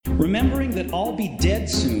Remembering that I'll be dead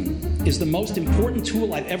soon is the most important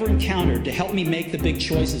tool I've ever encountered to help me make the big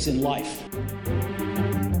choices in life.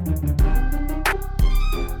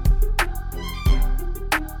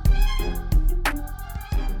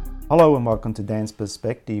 Hello and welcome to Dan's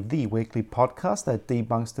Perspective, the weekly podcast that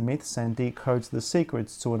debunks the myths and decodes the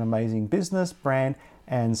secrets to an amazing business, brand,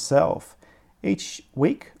 and self. Each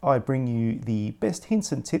week, I bring you the best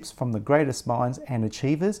hints and tips from the greatest minds and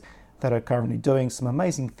achievers that are currently doing some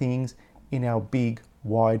amazing things in our big,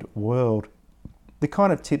 wide world. The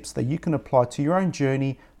kind of tips that you can apply to your own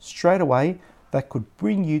journey straight away that could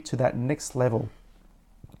bring you to that next level.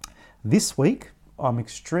 This week, I'm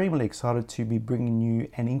extremely excited to be bringing you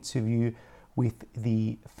an interview with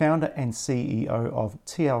the founder and CEO of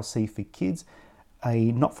TLC for Kids,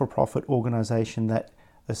 a not-for-profit organisation that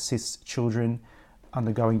assists children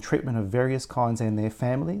undergoing treatment of various kinds and their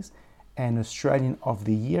families, an Australian of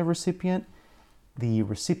the Year recipient, the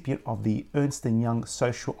recipient of the Ernst & Young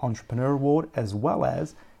Social Entrepreneur Award, as well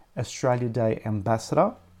as Australia Day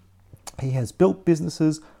Ambassador. He has built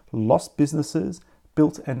businesses, lost businesses,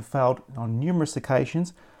 built and failed on numerous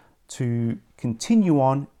occasions to continue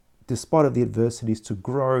on despite of the adversities to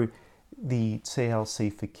grow the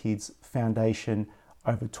TLC for Kids Foundation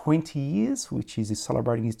over 20 years, which is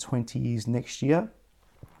celebrating his 20 years next year.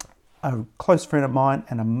 A close friend of mine,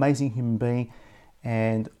 an amazing human being,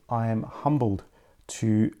 and I am humbled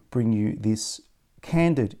to bring you this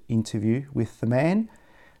candid interview with the man,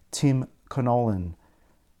 Tim Knolan.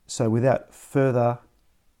 So without further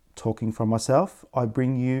talking from myself, I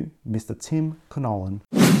bring you Mr. Tim Knolan.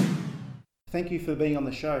 Thank you for being on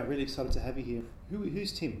the show. Really excited to have you here.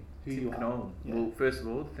 Who's Tim? Who Tim you are? Knolan. Yeah. Well, first of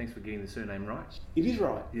all, thanks for getting the surname right. It is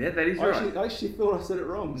right. Yeah, that is right. I actually thought I said it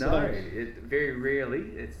wrong. No, very rarely.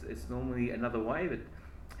 It's normally another way, but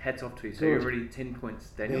hats off to you. So you're already 10 points,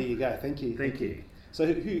 Daniel. There you go. Thank you. Thank you. So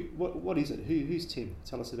what is it? Who's Tim?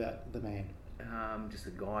 Tell us about the man. Just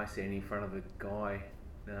a guy standing in front of a guy.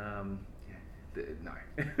 No.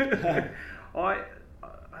 I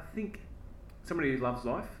think somebody who loves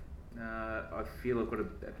life. I feel I've got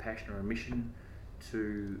a passion or a mission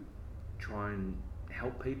to try and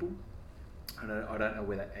help people. I don't know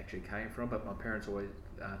where that actually came from, but my parents always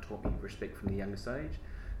taught me respect from the youngest age.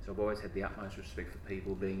 So I've always had the utmost respect for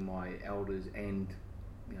people, being my elders and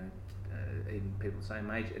even people the same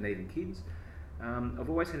age and even kids. I've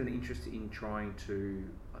always had an interest in trying to,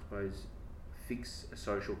 I suppose, fix a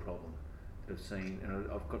social problem that I've seen, and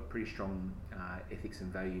I've got pretty strong ethics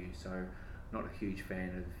and values. So I'm not a huge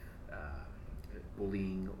fan of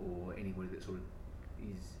bullying or anybody that sort of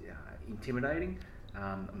is intimidating.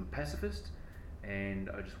 I'm a pacifist, and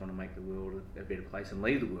I just want to make the world a better place and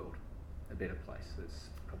leave the world a better place. That's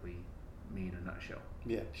probably me in a nutshell.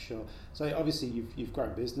 Yeah, sure. So obviously you've grown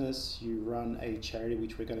a business, you run a charity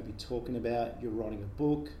which we're going to be talking about, you're writing a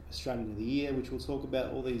book, Australian of the Year, which we'll talk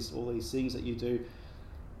about, all these things that you do.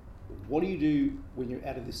 What do you do when you're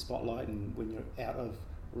out of this spotlight and when you're out of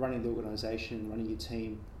running the organisation, running your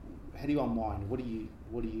team? How do you unwind? What do you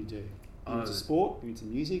do? Are you into sport? Are you into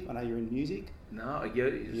music? I know you're in music. No, I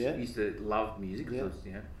used to love music because I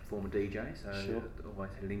was former DJ, so sure. I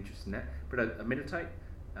always had an interest in that. But I meditate.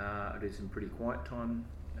 I do some pretty quiet time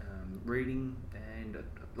reading, and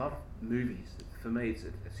I love movies. For me, it's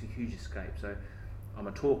a huge escape. So I'm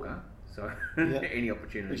a talker, so any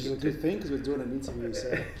opportunity. Which is a good thing because we're doing an interview,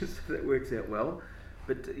 so that works out well.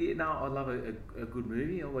 But I love a good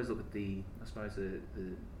movie. I always look at the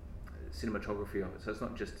cinematography of it. So it's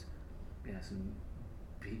not just some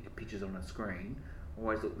pictures on a screen. I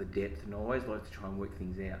always look at the depth, and I always like to try and work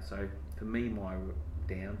things out. So for me, my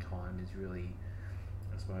downtime is really,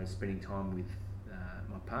 I suppose, spending time with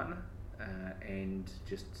my partner and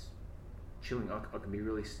just chilling. I can be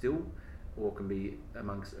really still, or can be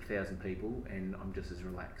amongst 1,000 people, and I'm just as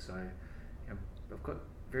relaxed. So I've got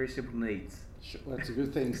very simple needs. Sure. Well, that's a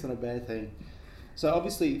good thing. It's not a bad thing. So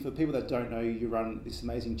obviously, for people that don't know, you run this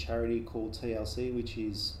amazing charity called TLC, which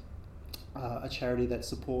is a charity that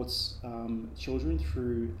supports children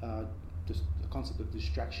through just the concept of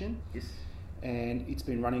distraction. Yes. And it's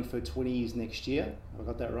been running for 20 years next year. I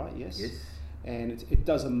got that right? Yes. Yes. And it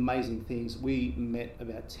does amazing things. We met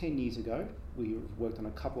about 10 years ago. We worked on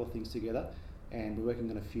a couple of things together, and we're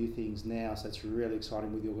working on a few things now. So it's really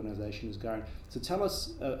exciting where the organisation is going. So tell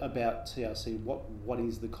us about TLC. What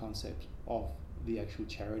is the concept of the actual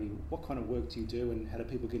charity? What kind of work do you do, and how do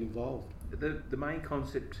people get involved? The main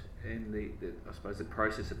concept and the I suppose the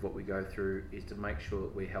process of what we go through is to make sure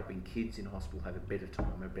that we're helping kids in hospital have a better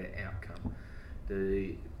time, a better outcome.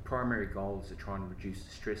 The primary goal is to try and reduce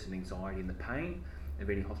the stress and anxiety and the pain of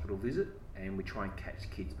any hospital visit, and we try and catch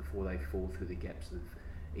kids before they fall through the gaps of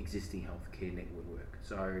existing healthcare network.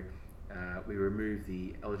 So we remove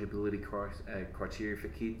the eligibility criteria for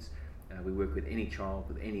kids. We work with any child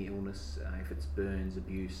with any illness, if it's burns,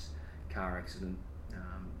 abuse, car accident,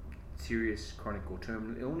 serious chronic or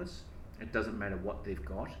terminal illness. It doesn't matter what they've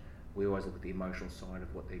got. We always look at the emotional side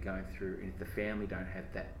of what they're going through, and if the family don't have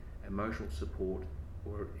that emotional support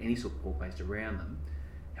or any support based around them,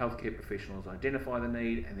 healthcare professionals identify the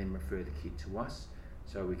need and then refer the kid to us.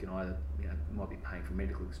 So we can either, might be paying for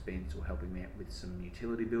medical expense or helping out with some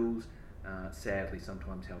utility bills, sadly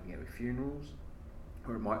sometimes helping out with funerals,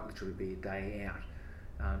 or it might literally be a day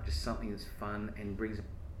out, just something that's fun and brings a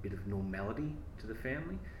bit of normality to the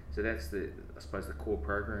family. So that's the core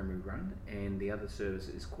program we run, and the other service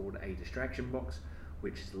is called a distraction box,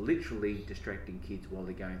 which is literally distracting kids while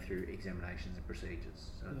they're going through examinations and procedures.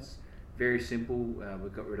 So it's very simple.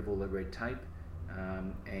 We've got rid of all the red tape,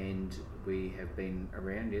 and we have been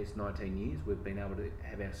around, 19 years. We've been able to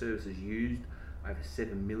have our services used over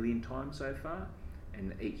 7 million times so far,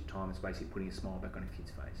 and each time it's basically putting a smile back on a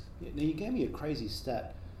kid's face. Yeah, now you gave me a crazy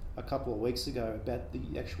stat a couple of weeks ago about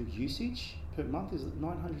the actual usage per month. Is it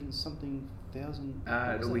 900 and something thousand?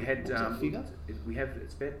 We had figure?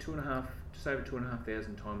 It's about just over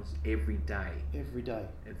 2,500 times every day. Every day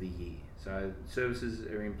of the year. So services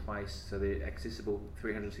are in place, so they're accessible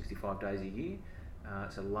 365 days a year.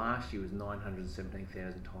 So last year was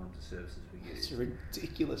 917,000 times the services we used. It's a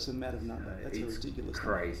ridiculous amount of number. That's a ridiculous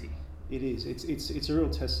crazy. Number. It is. It's a real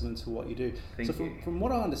testament to what you do. From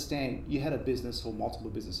what I understand, you had a business or multiple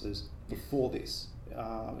businesses before this.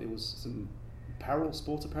 It was some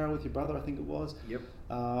sports apparel with your brother, I think it was. Yep.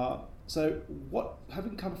 So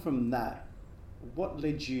having come from that, what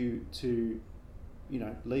led you to,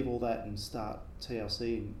 leave all that and start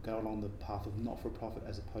TLC and go along the path of not-for-profit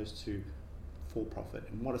as opposed to for-profit?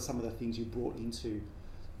 And what are some of the things you brought into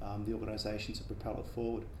the organisation to propel it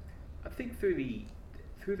forward? I think through the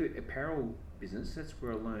apparel business, that's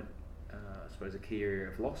where I learnt, a key area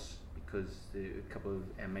of loss, because a couple of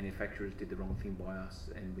our manufacturers did the wrong thing by us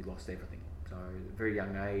and we lost everything. So at a very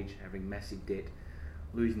young age, having massive debt,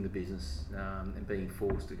 losing the business, and being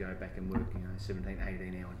forced to go back and work 17,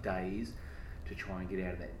 18 hour days to try and get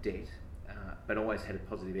out of that debt, but always had a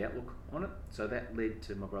positive outlook on it. So that led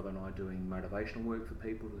to my brother and I doing motivational work for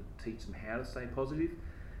people to teach them how to stay positive.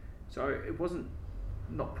 So it wasn't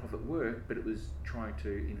not-profit work, but it was trying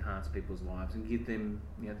to enhance people's lives and give them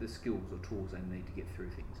the skills or tools they need to get through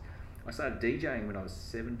things. I started DJing when I was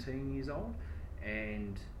 17 years old,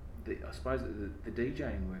 and I suppose the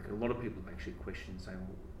DJing work, a lot of people have actually questioned, saying,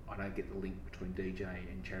 well, I don't get the link between DJ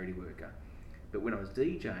and charity worker. But when I was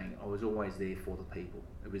DJing, I was always there for the people.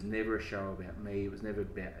 It was never a show about me, it was never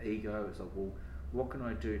about ego. It was like, well, what can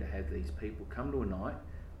I do to have these people come to a night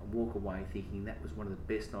and walk away thinking that was one of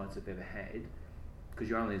the best nights I've ever had, because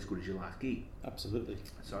you're only as good as your last gig. Absolutely.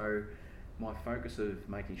 So my focus of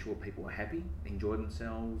making sure people were happy, enjoyed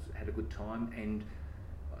themselves, had a good time, and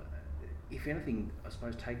if anything, I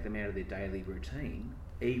suppose take them out of their daily routine,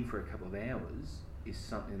 even for a couple of hours, is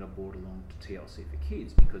something that I brought along to TLC for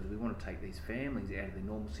Kids, because we want to take these families out of their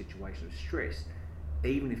normal situation of stress,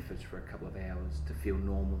 even if it's for a couple of hours, to feel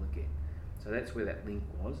normal again. So that's where that link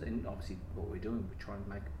was, and obviously what we're doing, we're trying to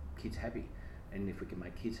make kids happy. And if we can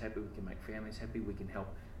make kids happy, we can make families happy, we can help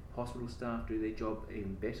hospital staff do their job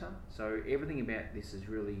even better. So everything about this is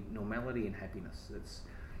really normality and happiness. That's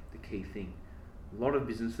the key thing. A lot of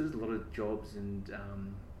businesses, a lot of jobs, and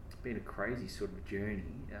it's been a crazy sort of journey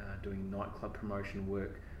doing nightclub promotion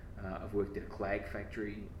work. I've worked at a clag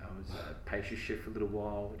factory. I was a pastry chef for a little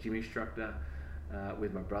while, gym instructor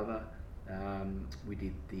with my brother. We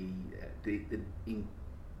did in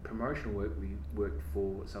promotional work, we worked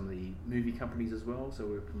for some of the movie companies as well, so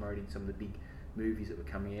we were promoting some of the big movies that were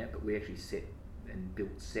coming out, but we actually set and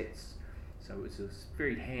built sets, so it was this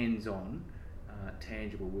very hands-on,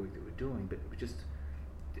 tangible work that we're doing, but it was just,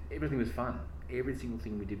 everything was fun. Every single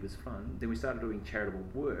thing we did was fun. Then we started doing charitable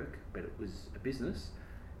work, but it was a business,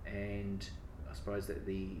 and I suppose that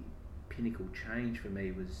the pinnacle change for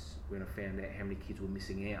me was when I found out how many kids were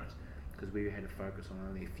missing out, because we had to focus on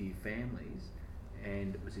only a few families.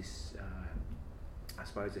 And it was this, I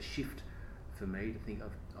suppose, a shift for me to think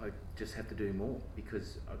I just have to do more,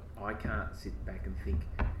 because I can't sit back and think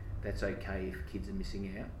that's okay if kids are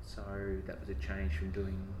missing out. So that was a change from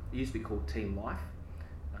doing, it used to be called Team Life,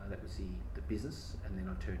 that was the business, and then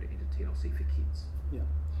I turned it into TLC for Kids. Yeah.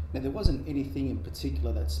 Now there wasn't anything in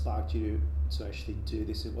particular that sparked you to actually do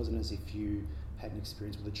this. It wasn't as if you had an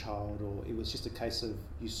experience with a child, or it was just a case of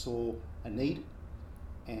you saw a need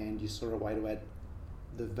and you saw a way to add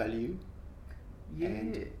the value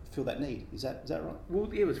and fill that need. Is that right?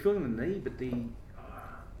 Well, yeah, it was filling the need, but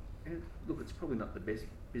And look, it's probably not the best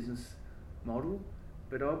business model,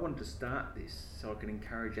 but I wanted to start this so I can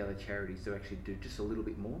encourage other charities to actually do just a little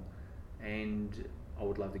bit more. And I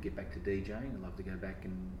would love to get back to DJing. I'd love to go back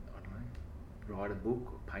and, I don't know, write a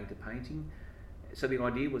book or paint a painting. So the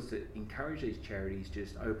idea was to encourage these charities,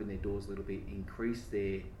 just open their doors a little bit, increase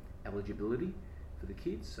their eligibility for the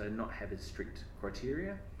kids, so not have as strict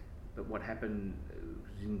criteria. But what happened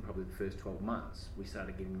was in probably the first 12 months, we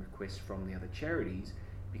started getting requests from the other charities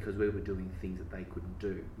because we were doing things that they couldn't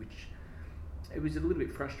do, which it was a little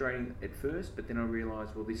bit frustrating at first, but then I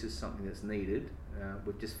realised, well, this is something that's needed.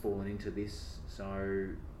 We've just fallen into this, so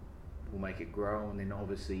we'll make it grow, and then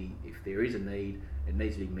obviously if there is a need, it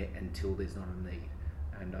needs to be met until there's not a need.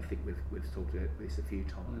 And I think we've talked about this a few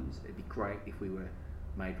times. It'd be great if we were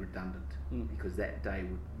made redundant, because that day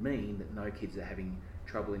would mean that no kids are having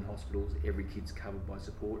trouble in hospitals, every kid's covered by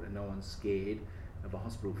support, and no one's scared of a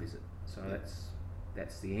hospital visit. So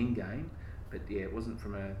that's the end game. But yeah, it wasn't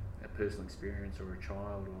from a personal experience or a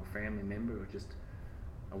child or a family member, or just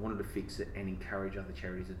I wanted to fix it and encourage other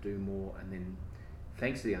charities to do more. And then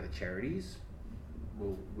thanks to the other charities,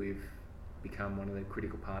 well, we've become one of the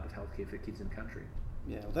critical part of healthcare for kids in the country.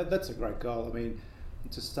 Yeah, well, that's a great goal. I mean,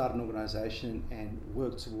 to start an organisation and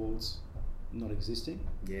work towards not existing,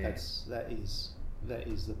 that is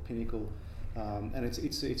the pinnacle, and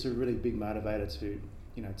it's a really big motivator to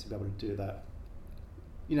be able to do that.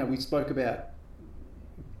 We spoke about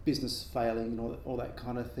business failing and all that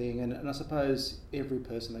kind of thing, and I suppose every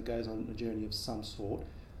person that goes on a journey of some sort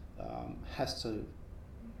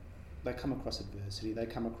they come across adversity, they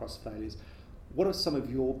come across failures. What are some of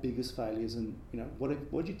your biggest failures, and what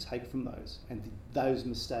did you take from those? And did those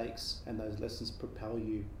mistakes and those lessons propel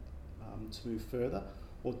you to move further,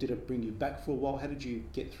 or did it bring you back for a while? How did you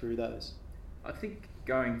get through those? I think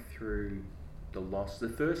going through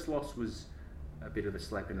the first loss was a bit of a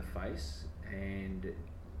slap in the face, and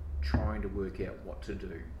trying to work out what to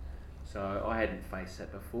do. So I hadn't faced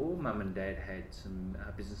that before. Mum and Dad had some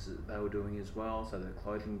businesses that they were doing as well, so they're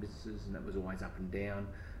clothing businesses, and that was always up and down.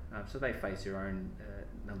 So they face their own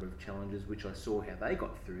number of challenges, which I saw how they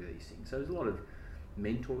got through these things. So there's a lot of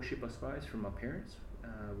mentorship, I suppose, from my parents,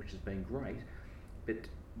 which has been great. But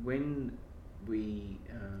when we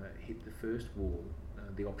hit the first wall,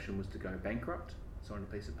 the option was to go bankrupt, sign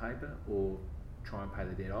a piece of paper, or try and pay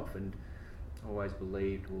the debt off. And I always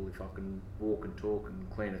believed, well, if I can walk and talk and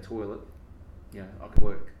clean a toilet, I can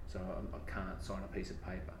work. So I can't sign a piece of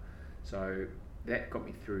paper. So that got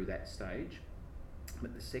me through that stage.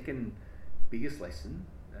 But the second biggest lesson,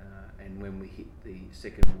 and when we hit the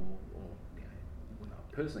second wall, or when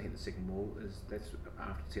I personally hit the second wall, that's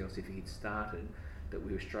after TLC for Kids started, that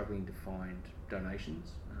we were struggling to find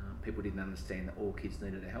donations. People didn't understand that all kids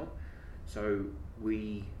needed help. So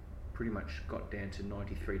we pretty much got down to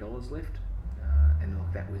 $93 left, and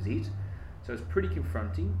that was it. So it's pretty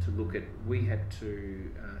confronting to look at. We had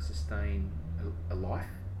to sustain a life,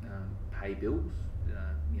 pay bills,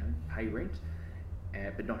 pay rent,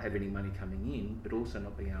 but not have any money coming in, but also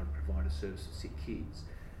not being able to provide a service to sick kids.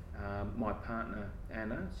 My partner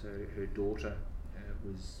Anna, so her daughter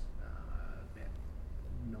was about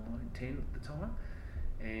 9-10 at the time,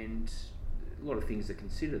 and a lot of things are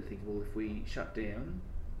considered. Think, well, if we shut down,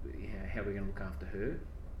 how are we going to look after her?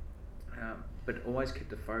 But always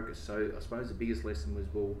kept a focus. So I suppose the biggest lesson was,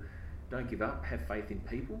 well, don't give up, have faith in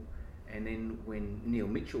people. And then when Neil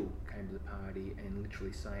Mitchell came to the party and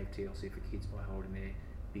literally saved TLC for Kids by holding their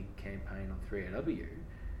big campaign on 3AW,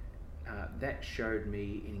 that showed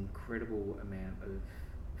me an incredible amount of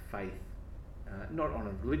faith, not on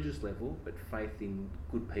a religious level, but faith in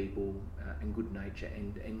good people and good nature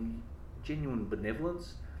and genuine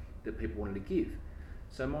benevolence that people wanted to give.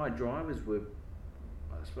 So my drivers were,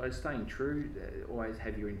 I suppose, staying true, always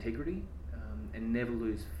have your integrity, and never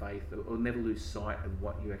lose faith or never lose sight of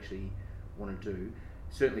what you actually want to do.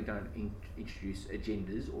 Certainly don't introduce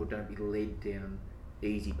agendas, or don't be led down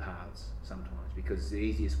easy paths sometimes, because the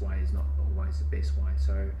easiest way is not always the best way.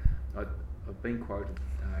 So I've been quoted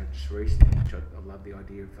just recently, which I love the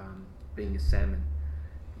idea of being a salmon,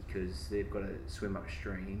 because they've got to swim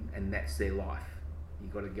upstream and that's their life.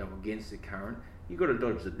 You've got to go against the current. You've got to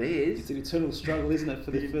dodge the bears. It's an eternal struggle, isn't it,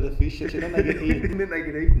 for the fish, and then they get eaten. And then they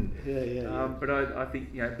get eaten. Yeah. But I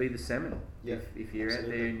think, be the salmon. Yeah, if you're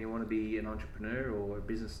absolutely out there and you want to be an entrepreneur or a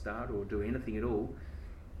business start or do anything at all,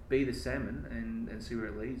 be the salmon and see where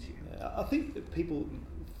it leads you. Yeah, I think that people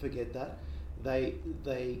forget that.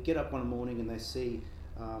 They get up one morning and they see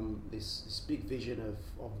this big vision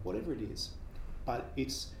of whatever it is, but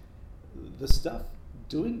it's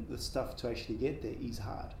doing the stuff to actually get there is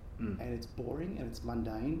hard. And it's boring and it's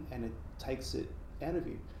mundane and it takes it out of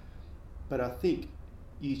you. But I think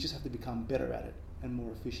you just have to become better at it and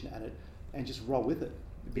more efficient at it, and just roll with it,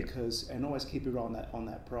 because and always keep your eye on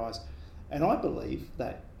that prize. And I believe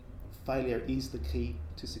that failure is the key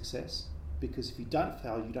to success, because if you don't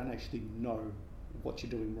fail, you don't actually know what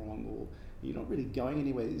you're doing wrong, or you're not really going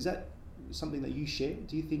anywhere. Is that something that you share?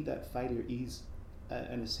 Do you think that failure is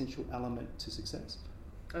an essential element to success?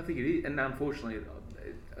 I think it is, and unfortunately,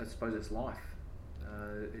 I suppose it's life.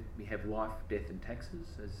 We have life, death, and taxes.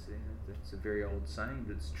 That's a very old saying,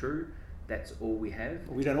 but it's true. That's all we have.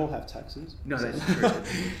 Well, we don't all have taxes. No, that's true.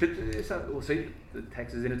 But see, the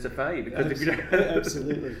taxes, and it's a failure, because if you don't.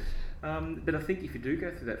 Absolutely. But I think if you do go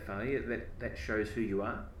through that failure, that shows who you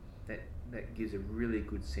are. That gives a really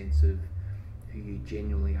good sense of who you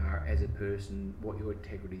genuinely are as a person, what your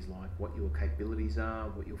integrity is like, what your capabilities are,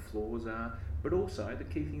 what your flaws are, but also the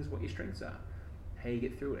key thing is what your strengths are. How you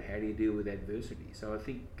get through it, how do you deal with adversity. So I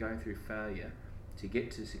think going through failure to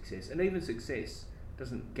get to success, and even success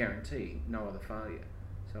doesn't guarantee no other failure.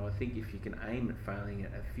 So I think if you can aim at failing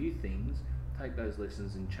at a few things, take those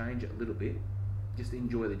lessons and change it a little bit, just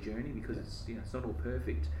enjoy the journey, because it's not all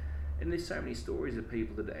perfect. And there's so many stories of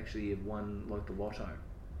people that actually have won like the lotto,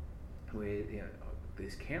 where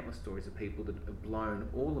there's countless stories of people that have blown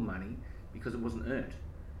all the money because it wasn't earned.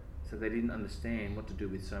 So they didn't understand what to do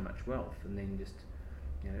with so much wealth, and then just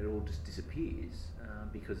it all just disappears,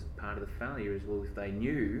 because part of the failure is, well, if they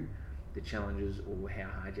knew the challenges or how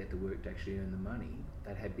hard you had to work to actually earn the money,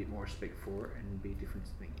 they'd have a bit more respect for it and be a different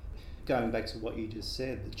thing. Going back to what you just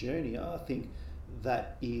said, the journey, I think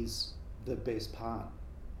that is the best part,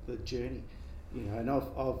 the journey. And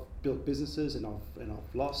I've built businesses, and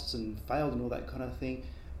I've lost and failed and all that kind of thing,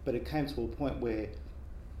 but it came to a point where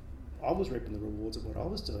I was reaping the rewards of what I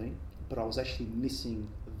was doing, but I was actually missing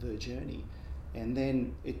the journey. And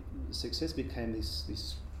then success became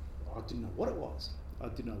this I didn't know what it was. I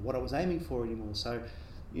didn't know what I was aiming for anymore. So,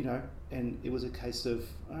 and it was a case of,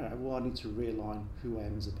 I need to realign who I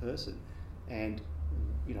am as a person, and,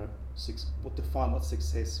 define what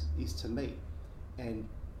success is to me, and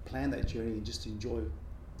plan that journey and just enjoy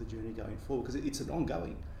the journey going forward, because it's an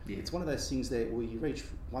ongoing. Yeah. It's one of those things that where you reach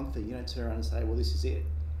one thing, you don't turn around and say, well, this is it.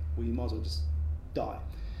 Well, you might as well just die.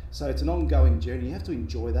 So it's an ongoing journey. You have to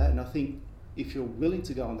enjoy that, and I think if you're willing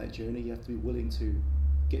to go on that journey, you have to be willing to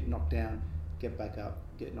get knocked down, get back up,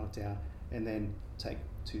 get knocked down, and then take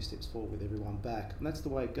 2 steps forward with everyone back. And that's the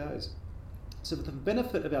way it goes. So for the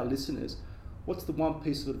benefit of our listeners, what's the one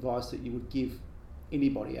piece of advice that you would give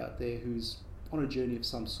anybody out there who's on a journey of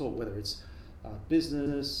some sort, whether it's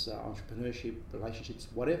business, entrepreneurship, relationships,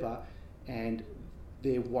 whatever, and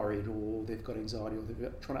they're worried, or they've got anxiety, or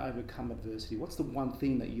they're trying to overcome adversity? What's the one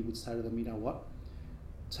thing that you would say to them, you know what,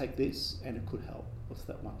 take this and it could help? What's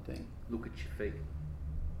that one thing? Look at your feet.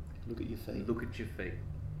 Look at your feet. Look at your feet.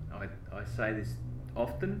 I say this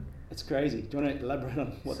often. It's crazy. Do you want to elaborate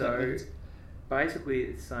on what that means? Basically,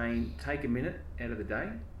 it's saying take a minute out of the day,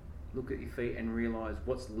 look at your feet, and realise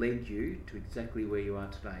what's led you to exactly where you are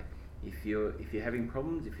today. If you're having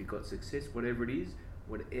problems, if you've got success, whatever it is,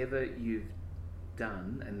 whatever you've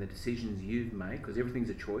done and the decisions you've made, because everything's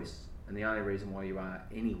a choice, and the only reason why you are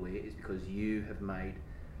anywhere is because you have made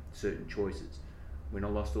certain choices. When I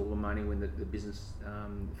lost all the money, when the business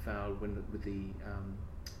failed, with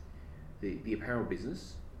the apparel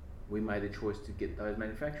business, we made the choice to get those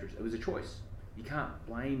manufacturers. It was a choice. You can't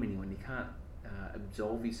blame anyone. You can't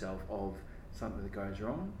absolve yourself of something that goes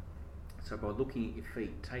wrong. So by looking at your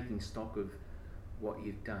feet, taking stock of what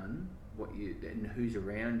you've done, and who's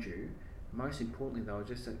around you, most importantly though,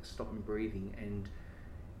 just stop and breathing and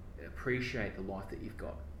appreciate the life that you've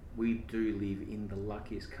got. We do live in the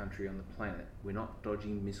luckiest country on the planet. We're not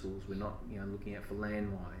dodging missiles. We're not looking out for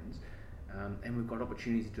landmines, and we've got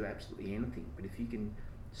opportunities to do absolutely anything. But if you can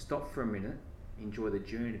stop for a minute, enjoy the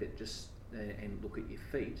journey, and look at your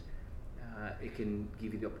feet, it can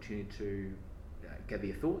give you the opportunity to gather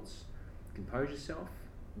your thoughts, compose yourself,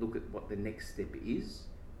 look at what the next step is,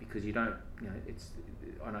 because you don't,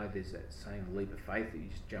 I know there's that saying, a leap of faith, that you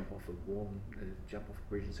just jump off a wall, jump off a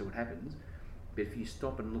bridge and see what happens. But if you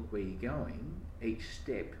stop and look where you're going, each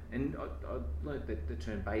step, and I learned the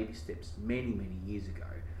term baby steps many years ago,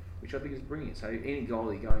 which I think is brilliant. So any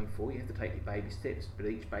goal you're going for, you have to take your baby steps, but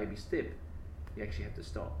each baby step, you actually have to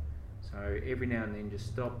stop. So every now and then, just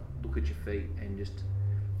stop, look at your feet, and just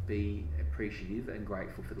be appreciative and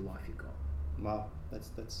grateful for the life you've got. Wow,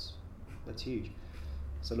 that's huge.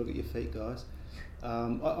 So look at your feet, guys.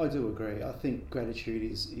 I do agree. I think gratitude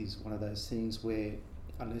is one of those things where,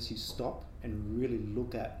 unless you stop and really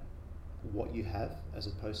look at what you have, as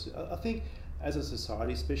opposed to, I think as a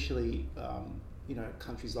society, especially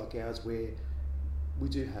countries like ours, where we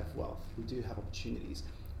do have wealth, we do have opportunities.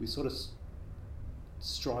 We sort of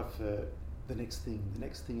strive for the next thing,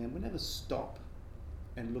 and we never stop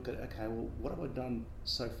and look at, okay, well, what have I done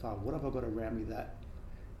so far? What have I got around me that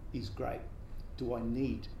is great? Do I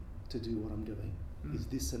need to do what I'm doing? Is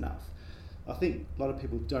this enough? I think a lot of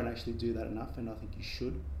people don't actually do that enough, and I think you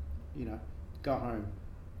should. You know, go home,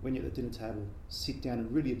 when you're at the dinner table, sit down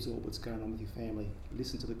and really absorb what's going on with your family,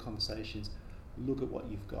 listen to the conversations, look at what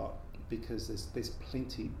you've got, because there's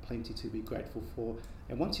plenty to be grateful for.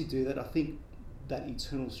 And once you do that, I think that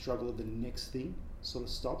eternal struggle of the next thing sort of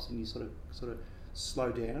stops, and you sort of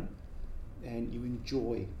slow down, and you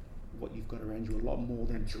enjoy what you've got around you a lot more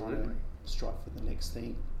than trying to strive for the next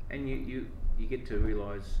thing. And you get to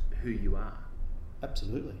realise who you are.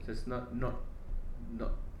 Absolutely. So it's not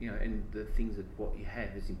you know, and the things that what you have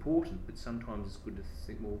is important, but sometimes it's good to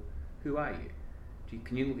think, well, who are you?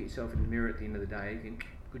 Can you look at yourself in the mirror at the end of the day and think,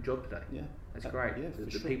 good job today? Yeah, that's great. Yeah, the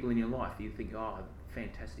sure. people in your life, you think, oh,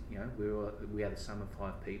 fantastic. You know, we are the sum of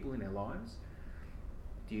 5 people in our lives.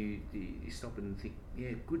 Do you stop and think, yeah,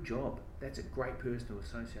 good job. That's a great person to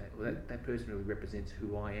associate. Well, that person really represents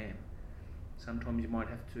who I am. Sometimes you might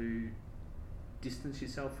have to distance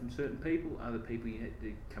yourself from certain people. Other people you have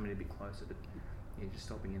to come in a bit closer, but yeah, just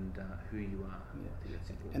stopping and who you are. Yeah. I think that's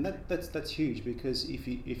important. And that's huge, because if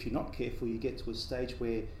you're not careful, you get to a stage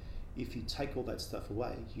where if you take all that stuff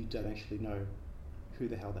away, you don't actually know who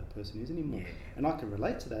the hell that person is anymore. Yeah. And I can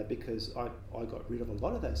relate to that, because I got rid of a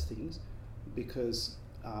lot of those things, because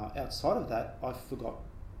outside of that, I forgot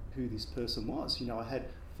who this person was. You know, I had,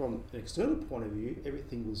 from an external point of view,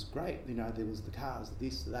 everything was great. You know, there was the cars,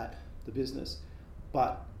 this, that, the business,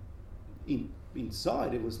 but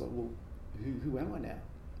inside it was like, well, who am I now?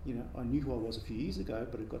 You know, I knew who I was a few years ago,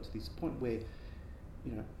 but it got to this point where,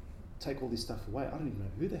 you know, take all this stuff away, I don't even know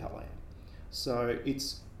who the hell I am. So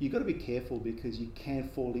you've got to be careful, because you can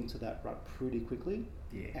fall into that rut pretty quickly.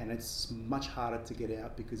 Yeah. And it's much harder to get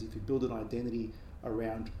out, because if you build an identity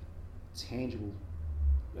around tangible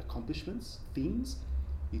accomplishments, things,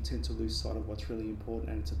 you tend to lose sight of what's really important,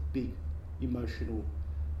 and it's a big emotional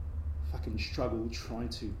fucking struggle trying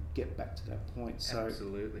to get back to that point. So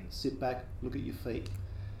absolutely. Sit back, look at your feet.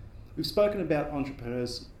 We've spoken about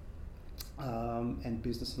entrepreneurs and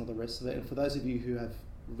business and all the rest of it. And for those of you who have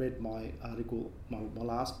read my article, my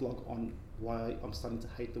last blog on why I'm starting to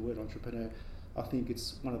hate the word entrepreneur, I think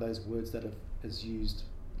it's one of those words that is used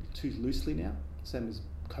too loosely now, same as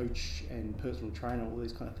coach and personal trainer, all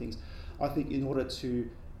these kind of things. I think in order to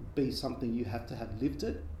be something, you have to have lived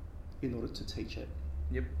it in order to teach it.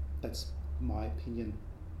 Yep. That's my opinion.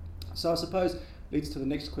 So I suppose leads to the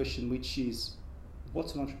next question, which is,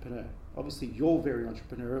 what's an entrepreneur? Obviously, you're very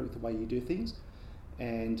entrepreneurial with the way you do things,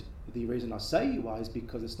 and the reason I say you are is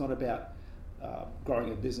because it's not about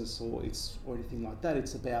growing a business or anything like that.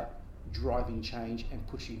 It's about driving change and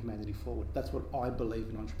pushing humanity forward. That's what I believe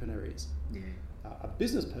an entrepreneur is. Yeah. A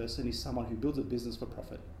business person is someone who builds a business for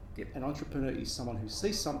profit. Yep. An entrepreneur is someone who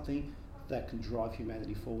sees something that can drive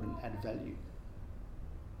humanity forward and add value.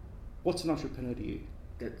 What's an entrepreneur to you?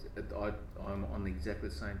 I'm on exactly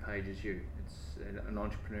the same page as you. It's an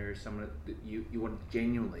entrepreneur is someone that you want to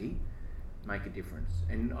genuinely make a difference.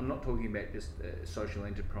 And I'm not talking about just social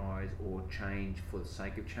enterprise or change for the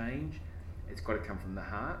sake of change. It's got to come from the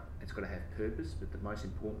heart. It's got to have purpose. But the most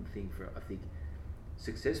important thing for, I think,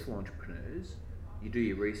 successful entrepreneurs, you do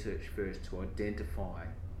your research first to identify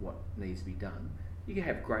what needs to be done. You can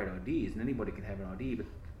have great ideas, and anybody can have an idea, but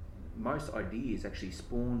most ideas actually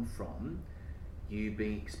spawn from you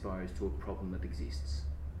being exposed to a problem that exists.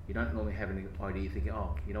 You don't normally have an idea thinking,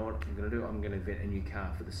 oh, you know what I'm going to do? I'm going to invent a new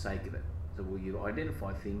car for the sake of it. So you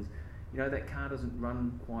identify things, you know, that car doesn't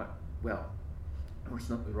run quite well, or it's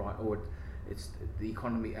not the right, or it's the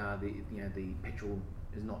economy, the petrol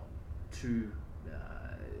is not too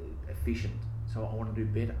efficient, so I want to do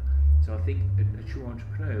better. So I think a true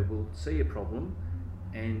entrepreneur will see a problem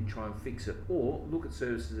and try and fix it, or look at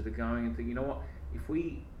services that are going and think, you know what, if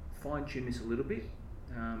we fine tune this a little bit,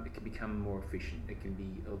 it can become more efficient, it can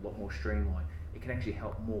be a lot more streamlined, it can actually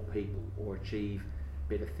help more people or achieve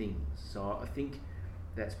better things. So I think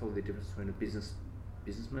that's probably the difference between a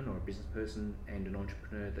businessman or a business person and an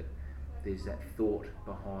entrepreneur, that there's that thought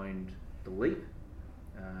behind the leap,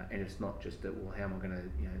 and it's not just that, well, how am I going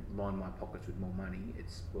to line my pockets with more money?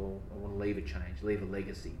 It's, well, I want to leave a change, leave a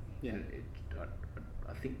legacy. Yeah.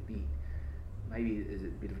 I think maybe there's a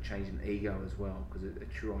bit of a change in ego as well, because a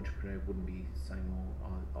true entrepreneur wouldn't be saying,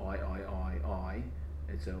 well, I.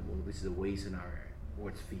 It's a, well, this is a we scenario, or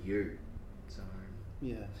it's for you. So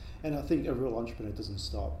yeah, and I think a real entrepreneur doesn't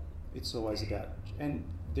stop. It's always about, and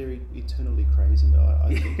they're eternally crazy,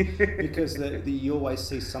 I think, because you always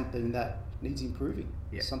see something that needs improving,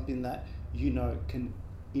 something that can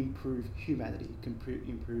improve humanity, can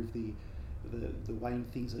improve the way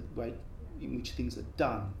in which things are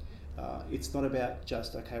done. It's not about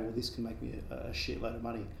just, okay, well, this can make me a shitload of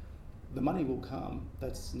money. The money will come,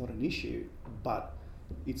 that's not an issue, but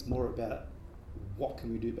it's more about what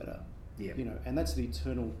can we do better, and that's the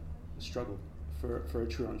eternal struggle for a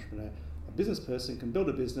true entrepreneur. A business person can build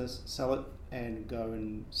a business, sell it, and go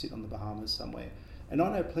and sit on the Bahamas somewhere. And I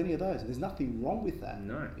know plenty of those. There's nothing wrong with that,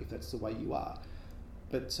 if that's the way you are.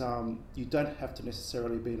 But you don't have to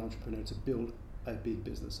necessarily be an entrepreneur to build a big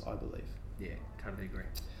business, I believe. Yeah, totally agree.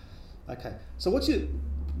 Okay, so what's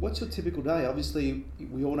your typical day? Obviously,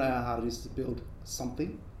 we all know how hard it is to build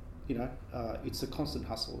something. It's a constant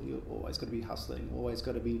hustle. You're always got to be hustling, always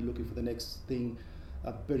got to be looking for the next thing,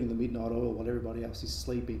 burning the midnight oil while everybody else is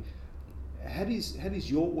sleeping. How does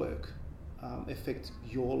your work affect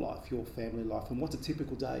your life, your family life, and what's a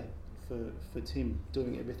typical day for Tim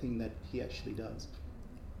doing everything that he actually does?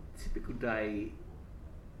 Typical day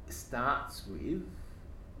starts with,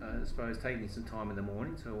 I suppose, taking some time in the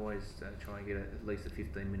morning. So I always try and get at least a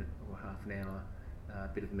 15-minute or half an hour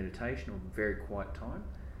bit of meditation or very quiet time.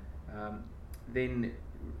 Then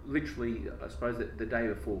literally, I suppose the day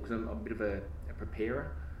before, because I'm a bit of a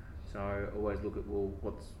preparer, so I always look at, well,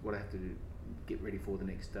 what I have to get ready for the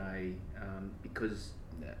next day, because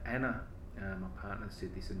Anna, my partner,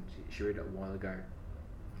 said this, and she read it a while ago.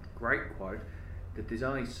 Great quote, that there's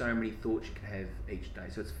only so many thoughts you can have each day,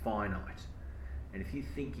 so it's finite. And if you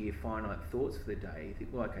think your finite thoughts for the day, you think,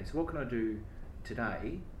 well, okay, so what can I do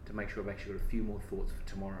today to make sure I've actually got a few more thoughts for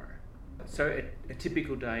tomorrow? So a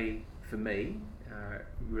typical day for me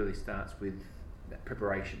really starts with that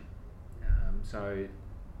preparation.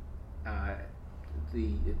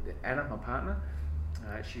 Anna, my partner,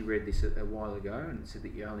 she read this a while ago, and it said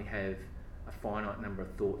that you only have a finite number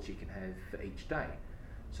of thoughts you can have for each day.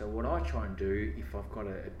 So what I try and do, if I've got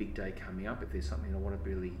a big day coming up, if there's something I want to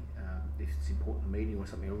really, if it's an important meeting or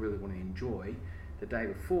something I really want to enjoy, the day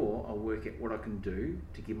before I'll work out what I can do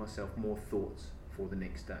to give myself more thoughts for the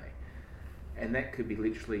next day. And that could be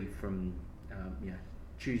literally from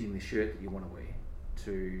choosing the shirt that you want to wear,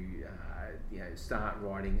 to start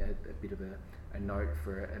writing a bit of a note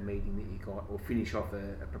for a meeting that you got, or finish off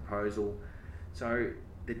a proposal. So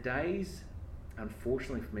the days,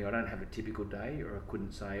 unfortunately for me, I don't have a typical day, or I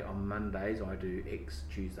couldn't say on Mondays I do X,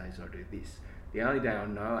 Tuesdays I do this. The only day I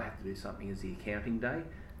know I have to do something is the accounting day,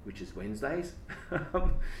 which is Wednesdays.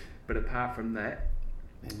 But apart from that,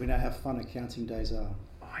 and we know how fun accounting days are.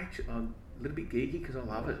 I'm a little bit geeky because I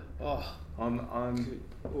love it. Oh, I'm.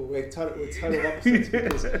 We're total opposites,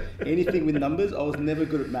 because anything with numbers, I was never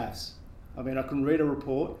good at maths. I mean, I can read a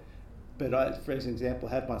report, but for example,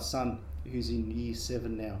 I have my son who's in year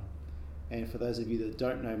 7 now. And for those of you that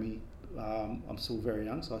don't know me, I'm still very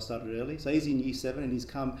young, so I started early. So he's in year 7, and he's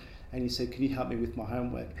come and he said, "Can you help me with my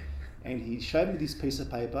homework?" And he showed me this piece of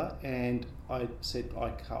paper, and I said,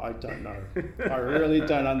 I don't know. I really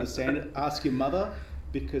don't understand it. Ask your mother,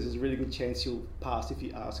 because there's a really good chance you'll pass if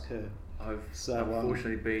you ask her. I've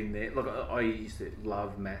unfortunately been there. Look, I used to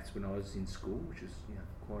love maths when I was in school, which is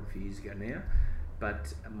quite a few years ago now.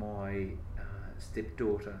 But my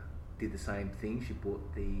stepdaughter did the same thing. She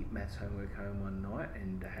brought the maths homework home one night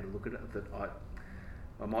and had a look at it. I thought,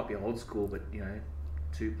 I might be old school, but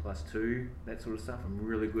 2 + 2, that sort of stuff, I'm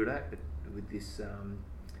really good at. But with this,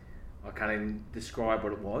 I can't even describe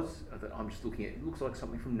what it was. I'm just looking at it. It looks like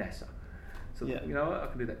something from NASA. So I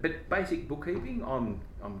can do that. But basic bookkeeping,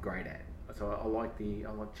 I'm great at. So I like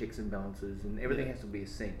checks and balances, and everything has to be a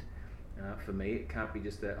cent. For me, it can't be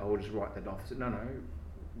just that I'll just write that off. So, no,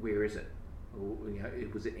 where is it? Or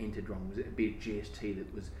was it entered wrong? Was it a bit of GST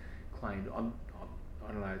that was claimed? I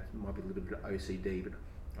don't know. It might be a little bit of OCD, but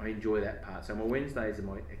I enjoy that part. So my Wednesdays are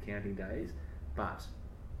my accounting days, but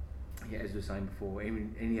as we were saying before,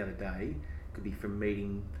 any other day could be from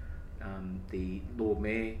meeting the Lord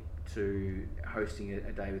Mayor, to hosting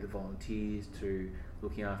a day with the volunteers, to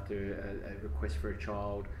looking after a request for a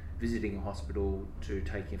child, visiting a hospital, to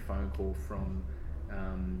taking a phone call from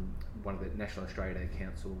one of the National Australia Day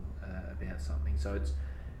Council about something. So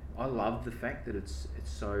I love the fact that it's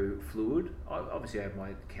so fluid. Obviously I have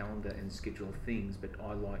my calendar and schedule of things, but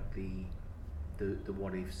I like the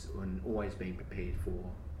what ifs and always being prepared for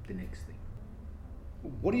the next thing.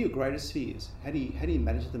 What are your greatest fears? How do you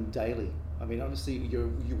manage them daily? I mean, obviously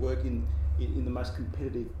you work in the most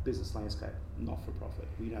competitive business landscape, not for profit.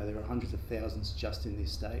 There are hundreds of thousands just in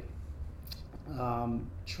this state.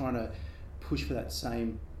 Trying to push for that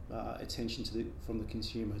same attention from the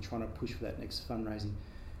consumer, trying to push for that next fundraising.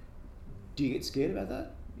 Do you get scared about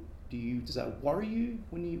that? Does that worry you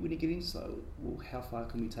when you get in? So, well, how far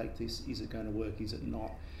can we take this? Is it going to work? Is it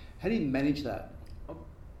not? How do you manage that? I'm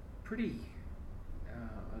pretty.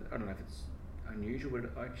 I don't know if it's unusual,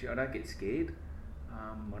 but actually I don't get scared.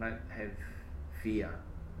 I don't have fear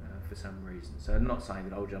for some reason. So I'm not saying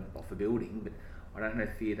that I'll jump off a building, but I don't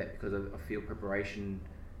have fear that because I feel preparation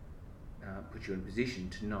puts you in a position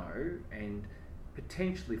to know and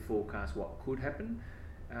potentially forecast what could happen.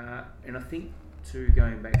 And I think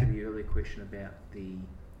going back to the earlier question about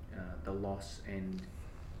the loss and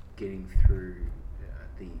getting through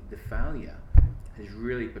the failure has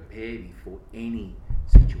really prepared me for any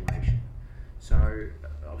situation. So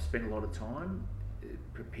I've spent a lot of time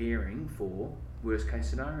preparing for worst case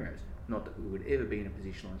scenarios. Not that we would ever be in a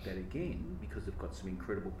position like that again, because we've got some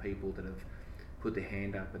incredible people that have put their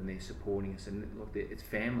hand up and they're supporting us, and look, it's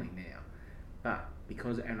family now. But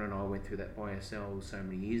because Anna and I went through that by ourselves so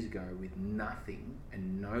many years ago with nothing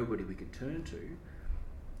and nobody we could turn to,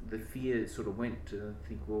 the fear sort of went to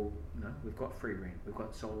think, well, no, we've got free rent, we've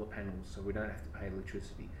got solar panels, so we don't have to pay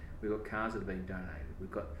electricity. We've got cars that have been donated,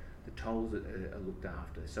 we've got the tolls that are looked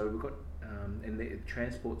after. So we've got, and the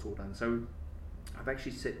transport's all done. So I've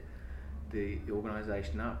actually set the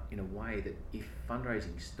organisation up in a way that if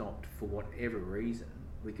fundraising stopped for whatever reason,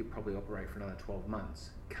 we could probably operate for another 12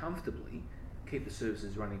 months comfortably, keep the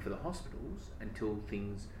services running for the hospitals until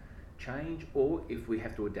things change, or if we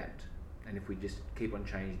have to adapt and if we just keep on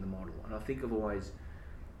changing the model. And I think I've always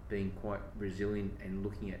been quite resilient and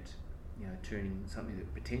looking at, turning something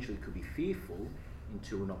that potentially could be fearful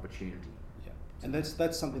into an opportunity. Yeah, and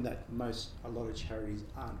that's something that a lot of charities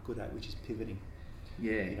aren't good at, which is pivoting.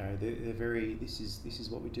 Yeah, they're very. This is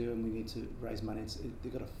what we do, and we need to raise money.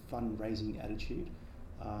 They've got a fundraising attitude,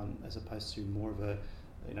 as opposed to more of a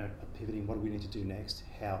pivoting. What do we need to do next?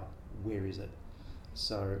 How? Where is it?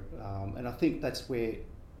 So, and I think that's where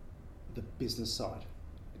the business side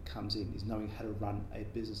comes in, is knowing how to run a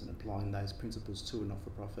business and applying those principles to a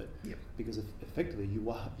not-for-profit. Yep. Because effectively you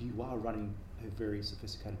are running a very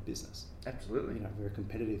sophisticated business. Absolutely. A very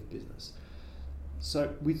competitive business.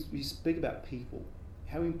 So we speak about people.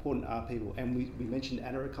 How important are people? And we mentioned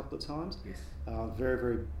Anna a couple of times. Yes. Very,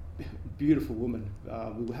 very beautiful woman.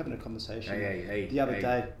 We were having a conversation the other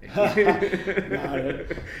day. No,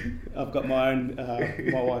 I've got my own.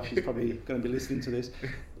 My wife, she's probably going to be listening to this.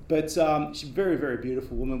 But she's a very, very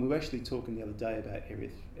beautiful woman. We were actually talking the other day about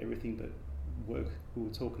everything but work. We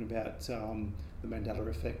were talking about the Mandela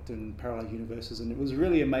effect and parallel universes, and it was a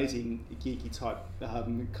really amazing, geeky type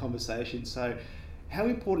conversation. So how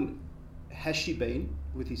important has she been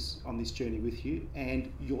on this journey with you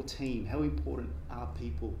and your team? How important are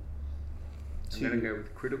people to you? I'm going to go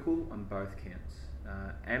with critical on both counts.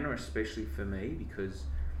 Anna especially for me, because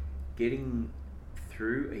getting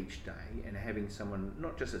through each day and having someone,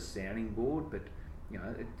 not just a sounding board, but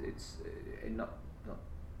it's not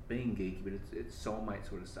being geeky, but it's soulmate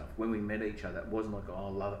sort of stuff. When we met each other, it wasn't like, oh, I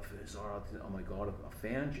love it first, oh my God, I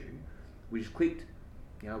found you. We just clicked.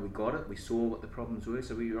 We got it. We saw what the problems were,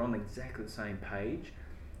 so we were on exactly the same page.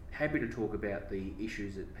 Happy to talk about the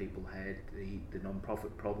issues that people had, the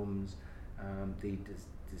non-profit problems, the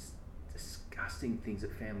disgusting things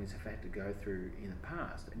that families have had to go through in the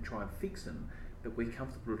past, and try and fix them. But we're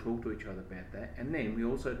comfortable to talk to each other about that. And then we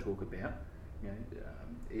also talk about,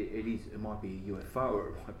 it might be a UFO, or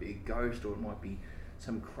it might be a ghost, or it might be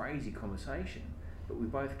some crazy conversation, but we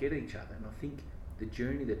both get each other. And I think the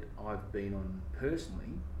journey that I've been on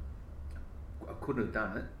personally, I couldn't have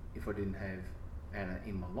done it if I didn't have Anna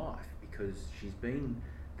in my life, because she's been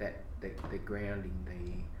that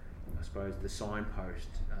grounding, I suppose the signpost,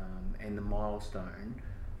 and the milestone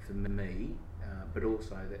for me, but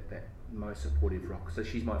also that most supportive rock. So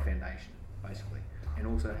she's my foundation, basically. And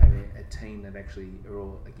also having a team that actually are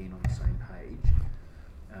all, again, on the same page,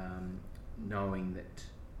 knowing that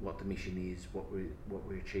what the mission is, what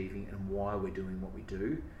we're achieving, and why we're doing what we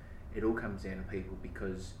do. It all comes down to people,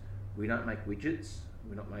 because we don't make widgets,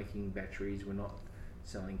 we're not making batteries, we're not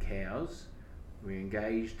selling cows. We're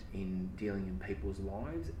engaged in dealing in people's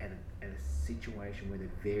lives at a situation where they're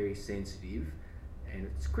very sensitive and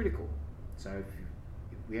it's critical. So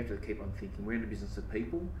we have to keep on thinking, we're in the business of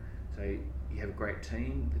people. So you have a great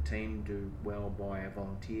team. The team do well by our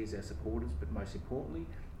volunteers, our supporters, but most importantly,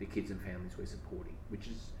 the kids and families we're supporting, which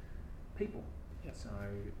is people. Yep. So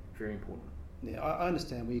very important. Yeah, I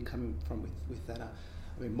understand where you're coming from with that.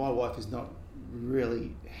 I mean, my wife is not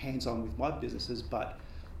really hands-on with my businesses, but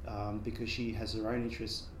because she has her own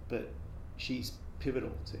interests, but she's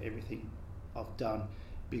pivotal to everything I've done,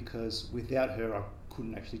 because without her I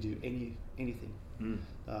couldn't actually do anything.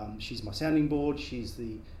 She's my sounding board, she's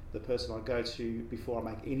the the person I go to before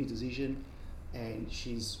I make any decision, and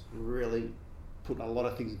she's really put a lot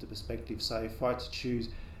of things into perspective. So if I had to choose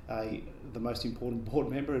the most important board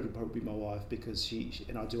member, it would probably be my wife, because she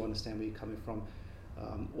and I do understand where you're coming from.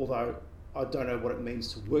 Although I don't know what it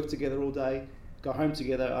means to work together all day, go home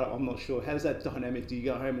together. I'm not sure. How's that dynamic? Do you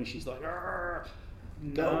go home and she's like,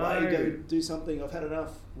 go away, go do something, I've had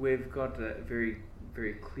enough? We've got a very,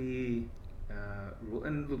 very clear rule.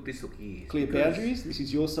 And look, this took years. Clear boundaries? This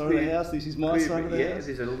is your side of the house, this is my side of the house?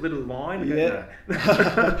 Yeah, there's a little line. Yeah.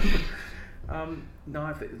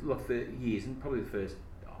 No, for years, and probably the first,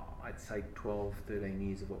 I'd say 12, 13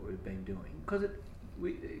 years of what we've been doing, because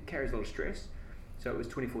it carries a lot of stress. So it was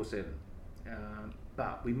 24/7.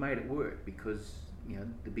 But we made it work because,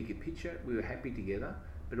 the bigger picture, we were happy together,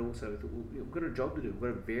 but also we've got a job to do. We've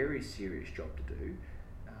got a very serious job to do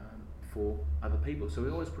for other people. So we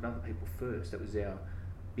always put other people first. That was our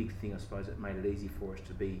big thing, I suppose. It made it easy for us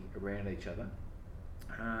to be around each other.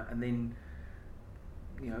 And then,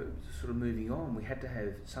 sort of moving on, we had to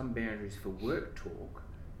have some boundaries for work talk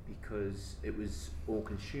because it was all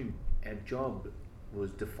consumed. Our job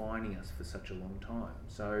was defining us for such a long time.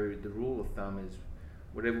 So the rule of thumb is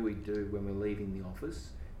whatever we do when we're leaving the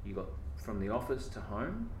office, you got from the office to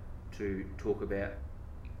home to talk about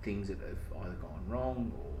things that have either gone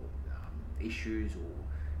wrong or issues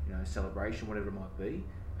or celebration, whatever it might be,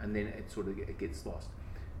 and then it gets lost.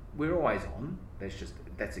 We're always on.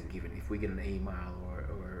 That's a given. If we get an email or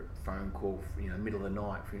a phone call, middle of the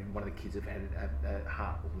night, one of the kids have had a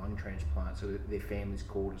heart or lung transplant, so their family's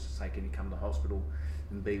called us to say, can you come to the hospital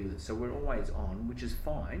and be with us? So we're always on, which is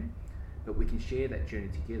fine, but we can share that journey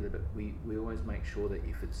together. But we always make sure that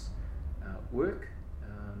if it's work,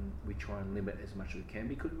 we try and limit as much as we can,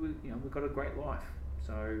 because we've got a great life.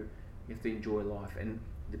 So you have to enjoy life. And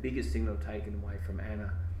the biggest thing that I've taken away from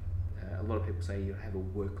Anna, a lot of people say you have a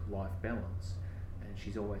work-life balance, and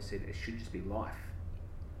she's always said it should just be life.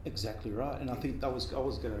 Exactly right. And I think I was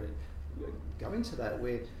going to go into that,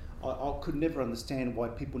 where I could never understand why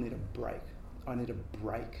people need a break. I need a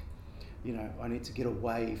break. I need to get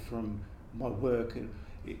away from my work, and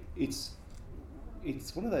it's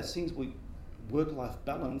one of those things. Work-life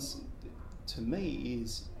balance, to me,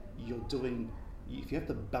 is you're doing. If you have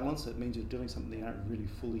to balance it, means you're doing something you don't really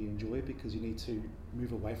fully enjoy, because you need to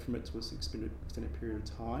move away from it to an extended period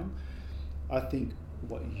of time. I think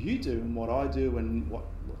what you do and what I do and what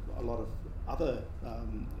a lot of other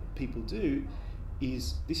people do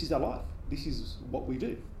is, this is our life. This is what we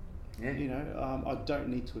do. Yeah. I don't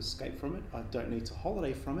need to escape from it. I don't need to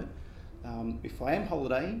holiday from it. If I am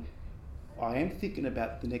holidaying, I am thinking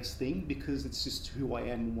about the next thing, because it's just who I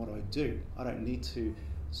am and what I do. I don't need to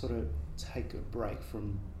sort of take a break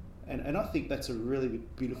from, and I think that's a really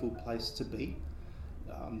beautiful place to be,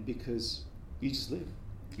 because you just live.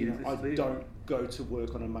 I don't go to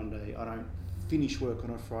work on a Monday. I don't finish work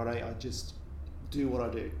on a Friday. I just do what I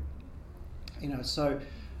do. So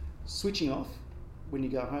switching off when you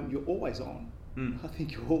go home, you're always on. I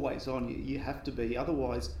think you're always on. You have to be,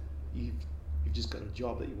 otherwise you've just got a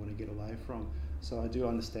job that you want to get away from. So I do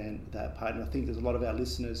understand that part, and I think there's a lot of our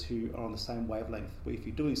listeners who are on the same wavelength, where if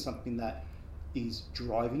you're doing something that is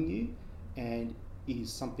driving you and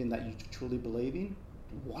is something that you truly believe in,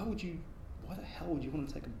 why the hell would you want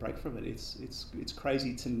to take a break from it? It's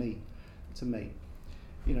crazy to me.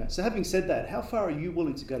 So having said that, how far are you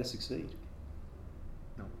willing to go to succeed?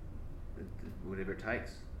 No, whatever it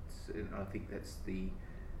takes. I think that's the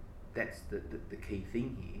key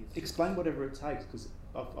thing here. Explain whatever it takes, because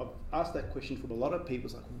I've asked that question from a lot of people.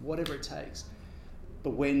 It's like, whatever it takes. But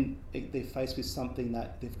when they're faced with something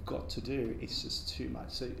that they've got to do, it's just too much.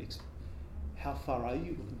 So how far are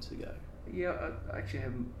you willing to go? Yeah,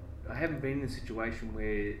 I haven't been in a situation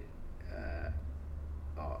where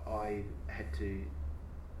I had to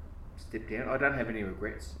step down. I don't have any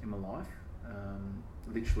regrets in my life.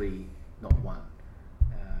 Literally not one.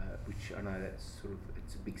 Which I know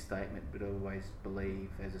it's a big statement, but I always believe,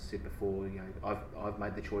 as I said before, I've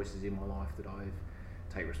made the choices in my life that I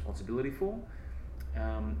take responsibility for,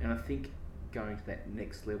 and I think going to that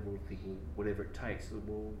next level, thinking whatever it takes.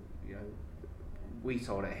 Well, we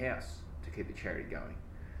sold our house to keep the charity going.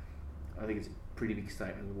 I think it's a pretty big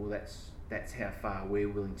statement. Well, that's how far we're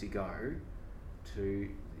willing to go to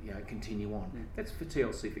continue on. That's for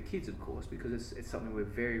TLC for Kids, of course, because it's something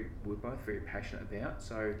we're both very passionate about.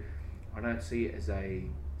 So I don't see it as a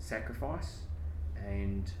sacrifice.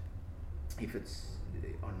 And if it's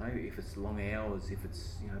long hours, if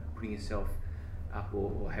it's putting yourself up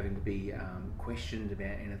or having to be questioned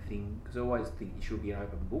about anything, because I always think you should be an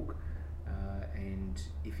open book. And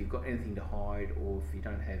if you've got anything to hide, or if you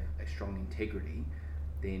don't have a strong integrity,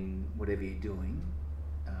 then whatever you're doing,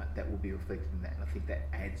 that will be reflected in that. And I think that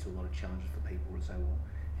adds a lot of challenges for people to say, well,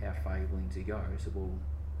 how far are you willing to go? So, well,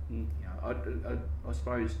 you know, I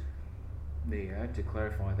suppose, to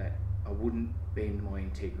clarify that, I wouldn't bend my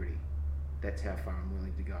integrity. That's how far I'm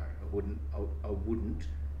willing to go. I wouldn't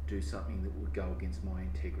do something that would go against my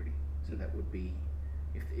integrity. So that would be,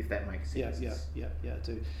 if that makes sense. Yeah, I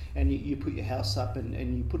do. And you put your house up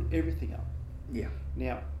and you put everything up. Yeah.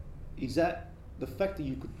 Now, is that the fact that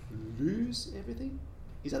you could lose everything?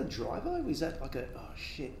 Is that a driver? Is that like oh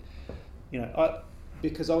shit? You know,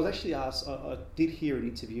 because I was actually asked, I did hear an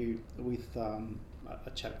interview with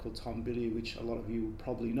a chap called Tom Billier, which a lot of you will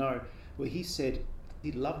probably know, where he said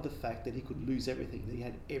he loved the fact that he could lose everything, that he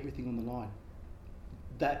had everything on the line.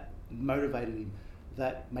 That motivated him,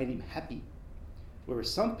 that made him happy.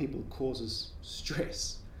 Whereas some people causes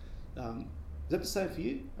stress. Is that the same for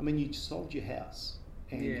you? I mean, you sold your house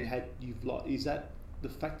and you've lost. Is that the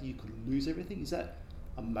fact that you could lose everything? Is that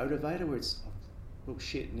a motivator where it's, well,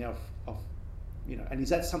 shit, now I've you know, and is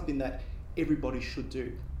that something that everybody should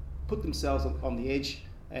do? Put themselves on the edge,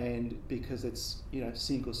 and because it's, you know,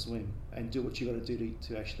 sink or swim, and do what you got to do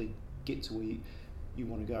to actually get to where you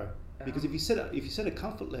want to go. Because if you set a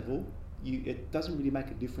comfort level, it doesn't really make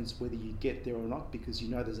a difference whether you get there or not, because you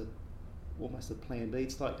know there's almost a plan B.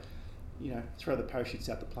 It's like, you know, throw the parachutes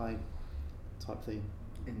out the plane type thing.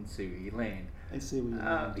 And see where you land.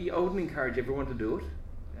 Yeah, I wouldn't encourage everyone to do it,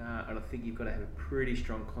 and I think you've got to have a pretty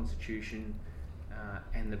strong constitution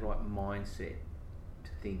and the right mindset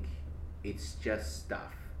to think it's just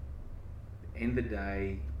stuff. End of the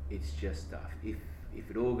day, it's just stuff. If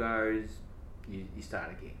it all goes, you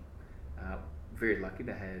start again. Very lucky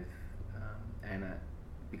to have Anna,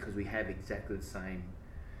 because we have exactly the same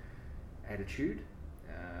attitude.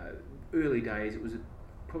 Early days, it was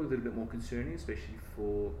probably a little bit more concerning, especially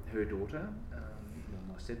for her daughter,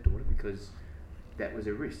 my stepdaughter, because that was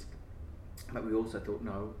a risk. But we also thought,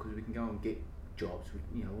 no, because we can go and get jobs.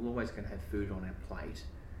 We're always going to have food on our plate,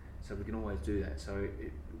 so we can always do that. So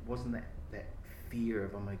it wasn't that fear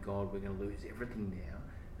of, oh my God, we're going to lose everything now,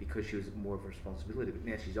 because she was more of a responsibility. But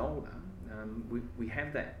now she's older, we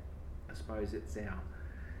have that. I suppose it's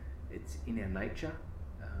in our nature,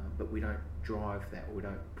 but we don't drive that, or we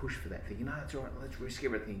don't push for that, thinking, no, that's all right, let's risk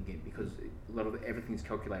everything again, because a lot of everything's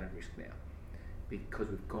calculated risk now, because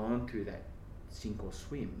we've gone through that sink or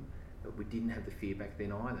swim. But we didn't have the fear back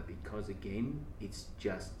then either, because again, it's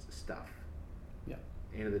just stuff. Yeah.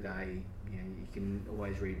 End of the day, you can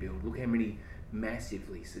always rebuild. Look how many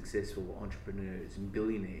massively successful entrepreneurs and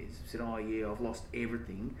billionaires have said, "Oh yeah, I've lost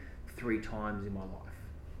everything 3 times in my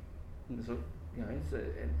life." So,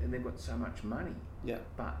 and they've got so much money. Yeah.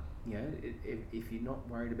 But if you're not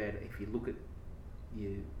worried about it, if you look at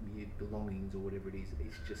your belongings or whatever it is,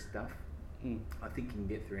 it's just stuff. I think you can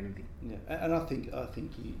get through anything. Yeah, and I think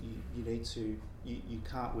you need to, you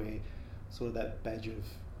can't wear sort of that badge of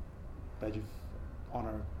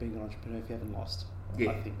honour of being an entrepreneur if you haven't lost.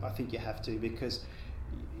 Yeah. I think you have to, because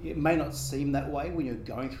it may not seem that way when you're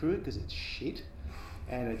going through it, because it's shit,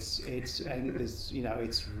 and it's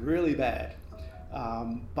really bad.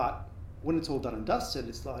 But when it's all done and dusted,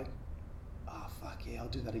 it's like, oh fuck yeah, I'll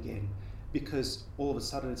do that again, because all of a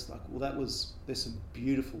sudden it's like, well, there's some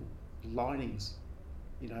beautiful linings,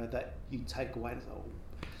 that you take away. And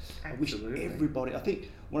I wish everybody, I think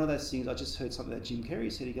one of those things, I just heard something that Jim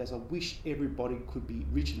Carrey said, he goes, I wish everybody could be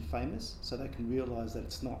rich and famous so they can realise that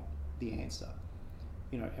it's not the answer.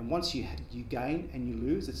 And once you gain and you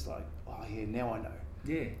lose, it's like, oh yeah, now I know.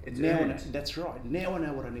 Yeah, it's now I know. That's right. Now I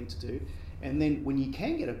know what I need to do. And then when you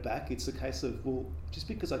can get it back, it's a case of, well, just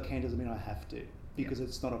because I can doesn't mean I have to, because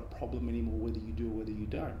it's not a problem anymore whether you do or whether you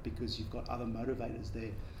don't, because you've got other motivators there.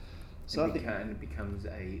 So I think it becomes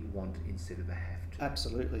a want instead of a have to.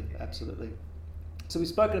 Absolutely. So we've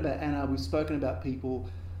spoken about Anna, we've spoken about people.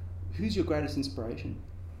 Who's your greatest inspiration?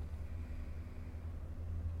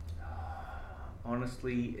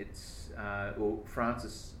 Honestly, it's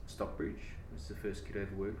Francis Stockbridge was the first kid I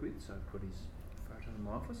ever worked with, so I've got his photo in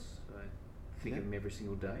my office. So I think of him every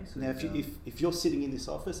single day. So now, if you're sitting in this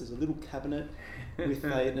office, there's a little cabinet with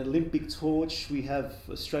an Olympic torch. We have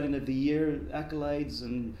Australian of the Year accolades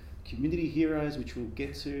and community heroes, which we'll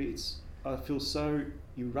get to. I feel so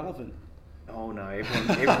irrelevant. Oh no,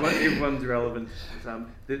 everyone's relevant.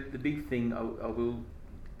 The big thing I will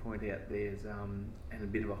point out there is, and a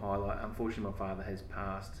bit of a highlight, unfortunately my father has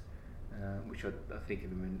passed, which I think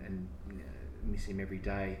of him and miss him every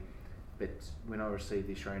day. But when I received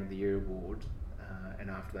the Australian of the Year award,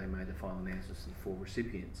 and after they made the final announcements of the 4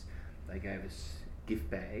 recipients, they gave us gift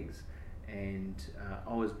bags, and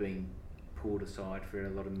I was being pulled aside for a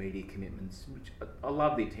lot of media commitments, which I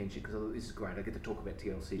love the attention because this is great. I get to talk about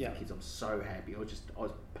TLC Yeah. for kids. I'm so happy. I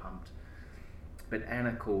was pumped. But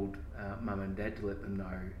Anna called mum and dad to let them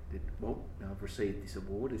know that, well, I've received this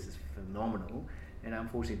award. This is phenomenal. And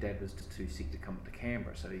unfortunately, Dad was just too sick to come to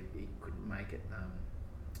Canberra, so he couldn't make it.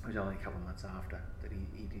 It was only a couple of months after that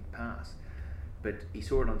he did pass. But he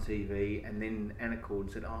saw it on TV, and then Anna called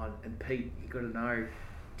and said, "Oh, and Pete, you got to know,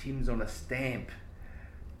 Tim's on a stamp."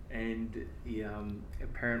 And he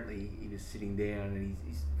apparently he was sitting down and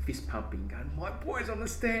he's fist pumping, going, "My boy's on the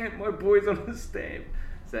stamp! My boy's on the stamp!"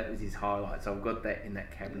 So that was his highlight. So I've got that in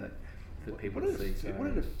that cabinet for people to see.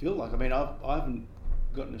 What did it feel like? I mean, I haven't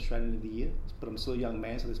gotten Australian of the Year, but I'm still a young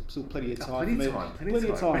man, so there's still plenty of time. Plenty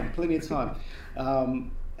of time.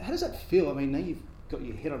 How does that feel? I mean, now you've got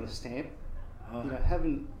your head on a stamp.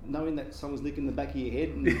 Knowing that someone's licking the back of your head,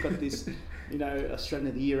 and you've got this, Australian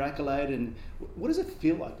of the Year accolade, and what does it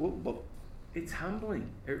feel like? What? It's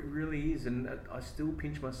humbling. It really is, and I still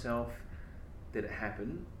pinch myself that it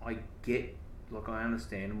happened. I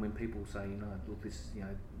understand, and when people say, look, this,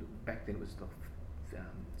 back then it was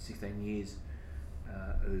 16 years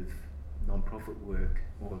of non-profit work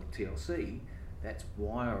or TLC. That's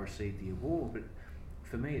why I received the award, but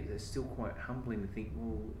for me, it's still quite humbling to think,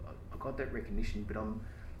 well, I got that recognition, but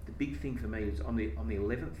the big thing for me is I'm the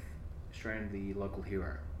 11th Australian the local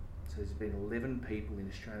hero. So there's been 11 people in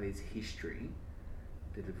Australia's history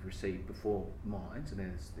that have received before mine, so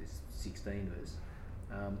there's 16 of us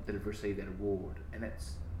that have received that award, and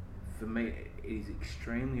that's, for me, it is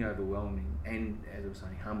extremely overwhelming and, as I was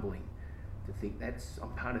saying, humbling to think I'm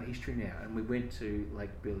part of history now. And we went to Lake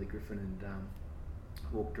Burley Griffin and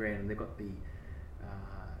walked around, and they've got the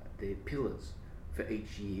pillars for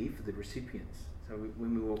each year for the recipients. So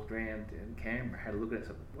when we walked around in Canberra, had a look at it,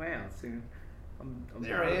 so wow, so I'm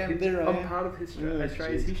part of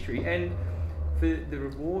Australia's history. And for the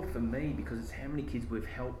reward for me, because it's how many kids we've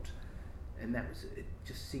helped, and it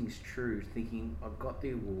just sings true, thinking I've got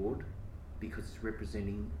the award because it's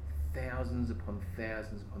representing thousands upon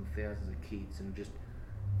thousands upon thousands of kids, and just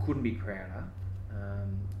couldn't be prouder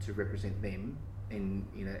to represent them in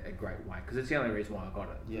a great way, because it's the only reason why I got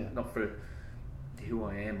it. Yeah. Not for who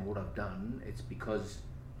I am or what I've done, it's because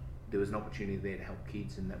there was an opportunity there to help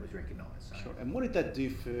kids, and that was recognised. So. Sure. And what did that do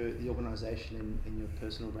for the organisation and your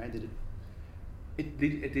personal brand? Did it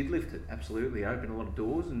did lift it, absolutely. It opened a lot of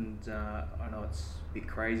doors, and I know it's a bit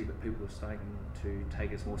crazy, but people are starting to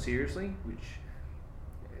take us more seriously, which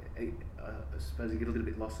I suppose you get a little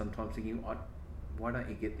bit lost sometimes thinking, why don't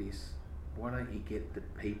you get this? Why don't you get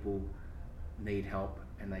that people need help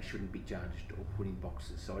and they shouldn't be judged or put in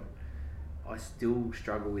boxes? So I still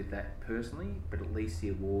struggle with that personally, but at least the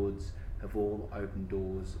awards have all opened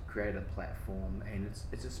doors, created a platform, and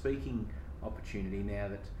it's a speaking opportunity now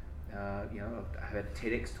that I've had a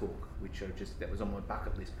TEDx talk, which that was on my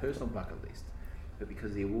personal bucket list, but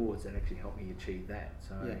because of the awards, that actually helped me achieve that.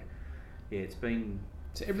 So it's been.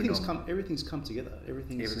 So everything's come together.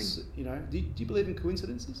 Everything. Do you believe in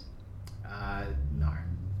coincidences? No. No.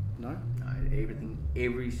 No.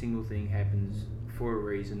 Every single thing happens for a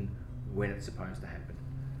reason when it's supposed to happen.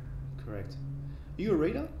 Correct. Are you a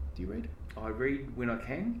reader? Do you read? I read when I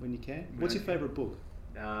can. When you can. What's your favourite book?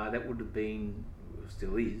 That would have been,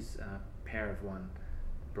 still is, Power of One,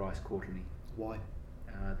 Bryce Courtenay. Why?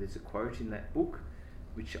 There's a quote in that book,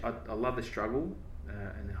 which I love the struggle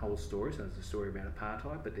and the whole story. So there's a story about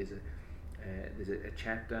apartheid, but there's a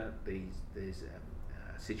chapter. There's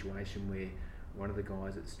a situation where one of the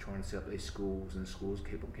guys that's trying to set up these schools, and the schools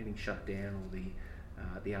keep on getting shut down,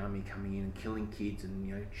 or the army coming in and killing kids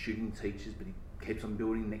and shooting teachers, but he keeps on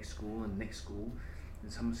building next school and next school.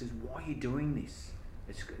 And someone says, "Why are you doing this?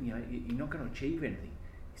 It's you're not going to achieve anything."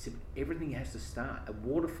 He said, "Everything has to start. A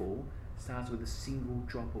waterfall starts with a single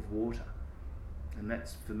drop of water." And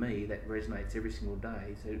that's, for me, that resonates every single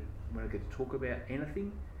day. So when I get to talk about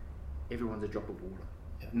anything, everyone's a drop of water.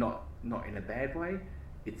 Yeah. Not in a bad way.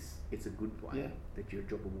 It's a good way. Yeah. That you're a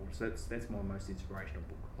drop of water. So that's my most inspirational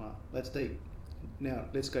book. Wow, that's deep. Now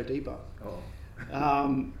let's go deeper. Oh.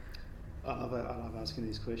 I love asking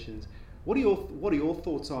these questions. What are your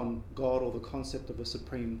thoughts on God or the concept of a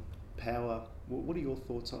supreme power? What are your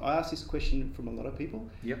thoughts on? I ask this question from a lot of people.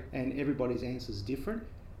 Yep. And everybody's answer is different.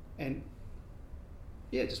 And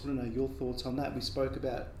yeah, just want to know your thoughts on that. We spoke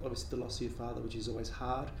about obviously the loss of your father, which is always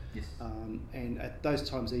hard. Yes. And at those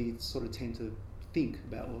times, you sort of tend to think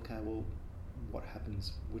about, okay, well, what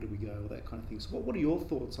happens? Where do we go? All that kind of thing. So what are your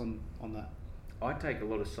thoughts on that? I take a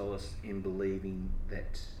lot of solace in believing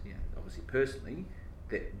that, obviously personally,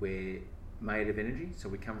 that we're made of energy. So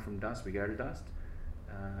we come from dust, we go to dust.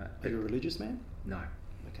 Are you a religious man? No.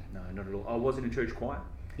 Okay. No, not at all. I was in a church choir.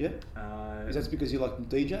 Yeah. Is that because you like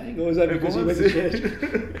DJing, or is that because you went to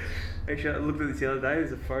church? Actually, I looked at this the other day.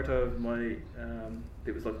 There's a photo of my.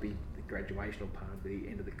 It was like the graduational part of the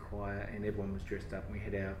end of the choir, and everyone was dressed up. And we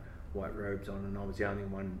had our white robes on, and I was the only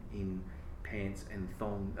one in pants and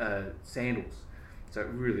sandals. So it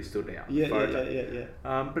really stood out. Yeah.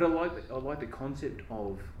 But I like the concept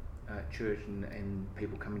of church and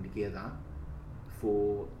people coming together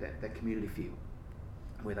for that community feel,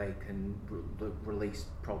 where they can release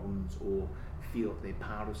problems or feel that they're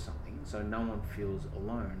part of something, so no one feels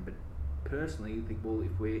alone. But personally, I think, well,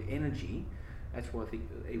 if we're energy, that's why I think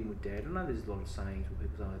even with Dad, I know there's a lot of sayings where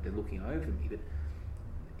people say they're looking over me, but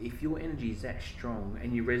if your energy is that strong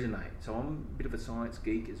and you resonate, so I'm a bit of a science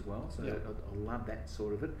geek as well, so yeah. I love that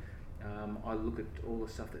sort of it. I look at all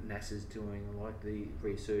the stuff that NASA's doing. I like the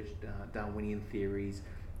research, Darwinian theories,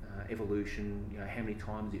 evolution, how many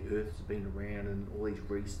times the Earth has been around and all these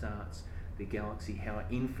restarts, the galaxy, how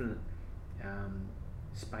infinite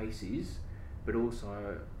space is, but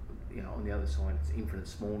also, on the other side, it's infinite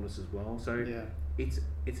smallness as well. So it's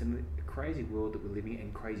a crazy world that we're living in,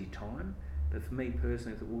 and crazy time. But for me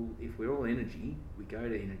personally, if we're all energy, we go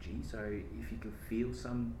to energy. So if you can feel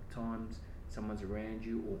sometimes someone's around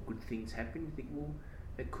you or good things happen, you think, well,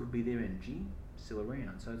 that could be their energy still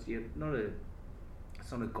around. So it's not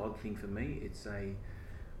a God thing for me. It's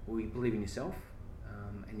you believe in yourself,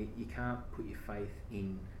 and you can't put your faith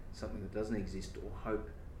in something that doesn't exist or hope,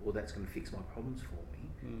 or that's going to fix my problems for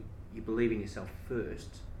me. You believe in yourself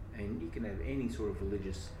first, and you can have any sort of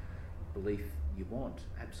religious belief you want,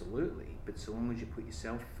 absolutely, but so long as you put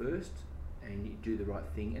yourself first and you do the right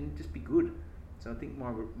thing and just be good. So I think my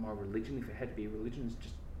religion, if it had to be a religion, is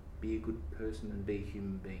just be a good person and be a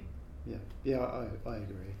human being. Yeah, I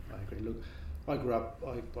agree. Look, I grew up,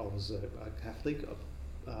 I was a Catholic,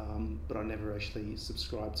 but I never actually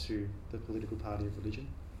subscribed to the political party of religion.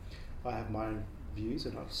 I have my own views,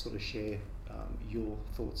 and I sort of share your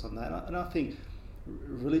thoughts on that. And I think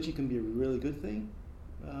religion can be a really good thing,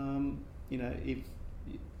 if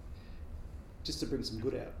just to bring some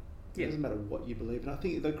good out. It doesn't matter what you believe. And I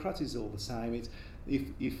think the crux is all the same. It's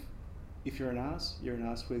if you're an arse, you're an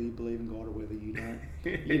arse whether you believe in God or whether you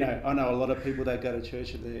don't. I know a lot of people that go to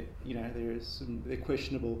church and they're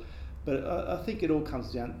questionable, but I think it all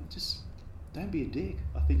comes down, just don't be a dick.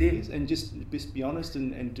 I think it is, and just be honest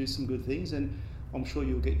and do some good things, and I'm sure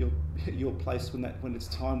you'll get your place when it's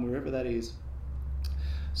time, wherever that is.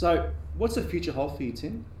 So, what's the future hold for you,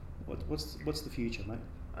 Tim? What's the future, mate?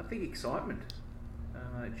 I think excitement.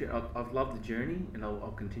 I've loved the journey, and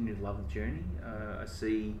I'll continue to love the journey. I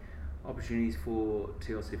see opportunities for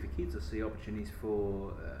TLC for kids. I see opportunities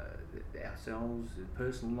for ourselves,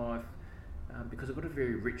 personal life, because I've got a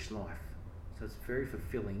very rich life. So it's very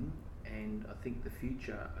fulfilling, and I think the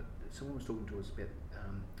future. Someone was talking to us about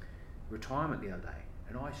retirement the other day,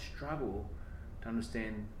 and I struggle to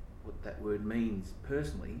understand what that word means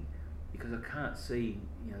personally, because I can't see,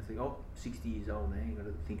 think, 60 years old now, you've got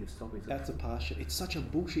to think of stopping. That's a passion. It's such a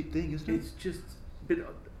bullshit thing, isn't it? It's just, but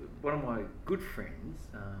one of my good friends,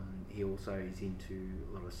 he also is into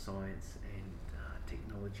a lot of science and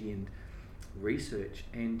technology and research,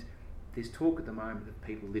 and there's talk at the moment of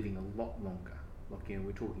people living a lot longer. Like,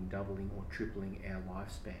 we're talking doubling or tripling our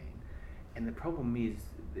lifespan. And the problem is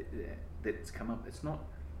that's come up, it's not,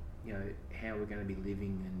 how we're going to be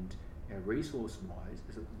living and resource-wise,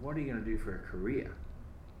 is what are you going to do for a career?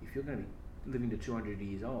 If you're going to be living to 200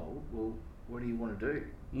 years old, well, what do you want to do?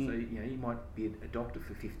 So, you might be a doctor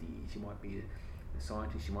for 50 years, you might be a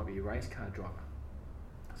scientist, you might be a race car driver.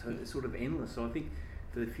 So it's sort of endless. So I think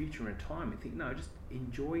for the future and time, I think, no, just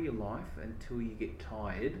enjoy your life until you get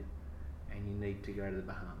tired and you need to go to the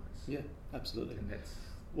Bahamas. Yeah, absolutely. And that's...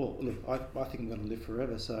 Well, look, I think I'm going to live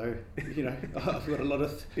forever, so I've got a lot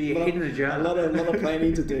of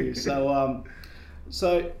planning to do. So,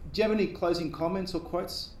 so do you have any closing comments or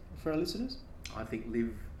quotes for our listeners? I think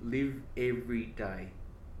live every day.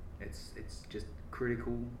 It's just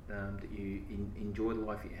critical that you enjoy the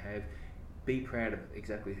life you have. Be proud of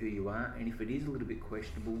exactly who you are, and if it is a little bit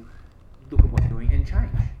questionable, look at what you're doing and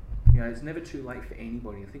change. It's never too late for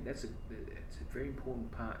anybody. I think it's a very important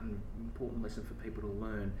part and important lesson for people to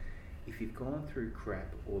learn. If you've gone through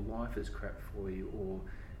crap, or life is crap for you, or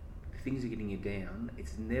things are getting you down,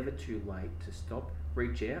 it's never too late to stop,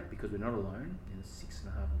 reach out, because we're not alone. There's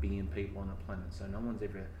 6.5 billion people on the planet, so no one's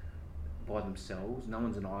ever by themselves. No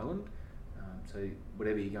one's an island. So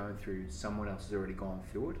whatever you're going through, someone else has already gone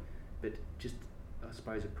through it. But just, I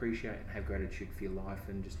suppose, appreciate and have gratitude for your life,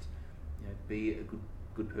 and just be a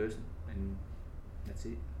good person, and that's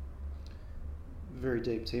it. Very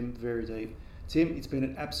deep, Tim. Very deep. Tim, it's been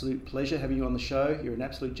an absolute pleasure having you on the show. You're an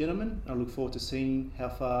absolute gentleman. I look forward to seeing how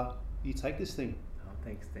far you take this thing. Oh,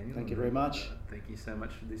 thanks, Daniel. Thank you very much. Thank you so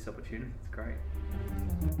much for this opportunity. It's great.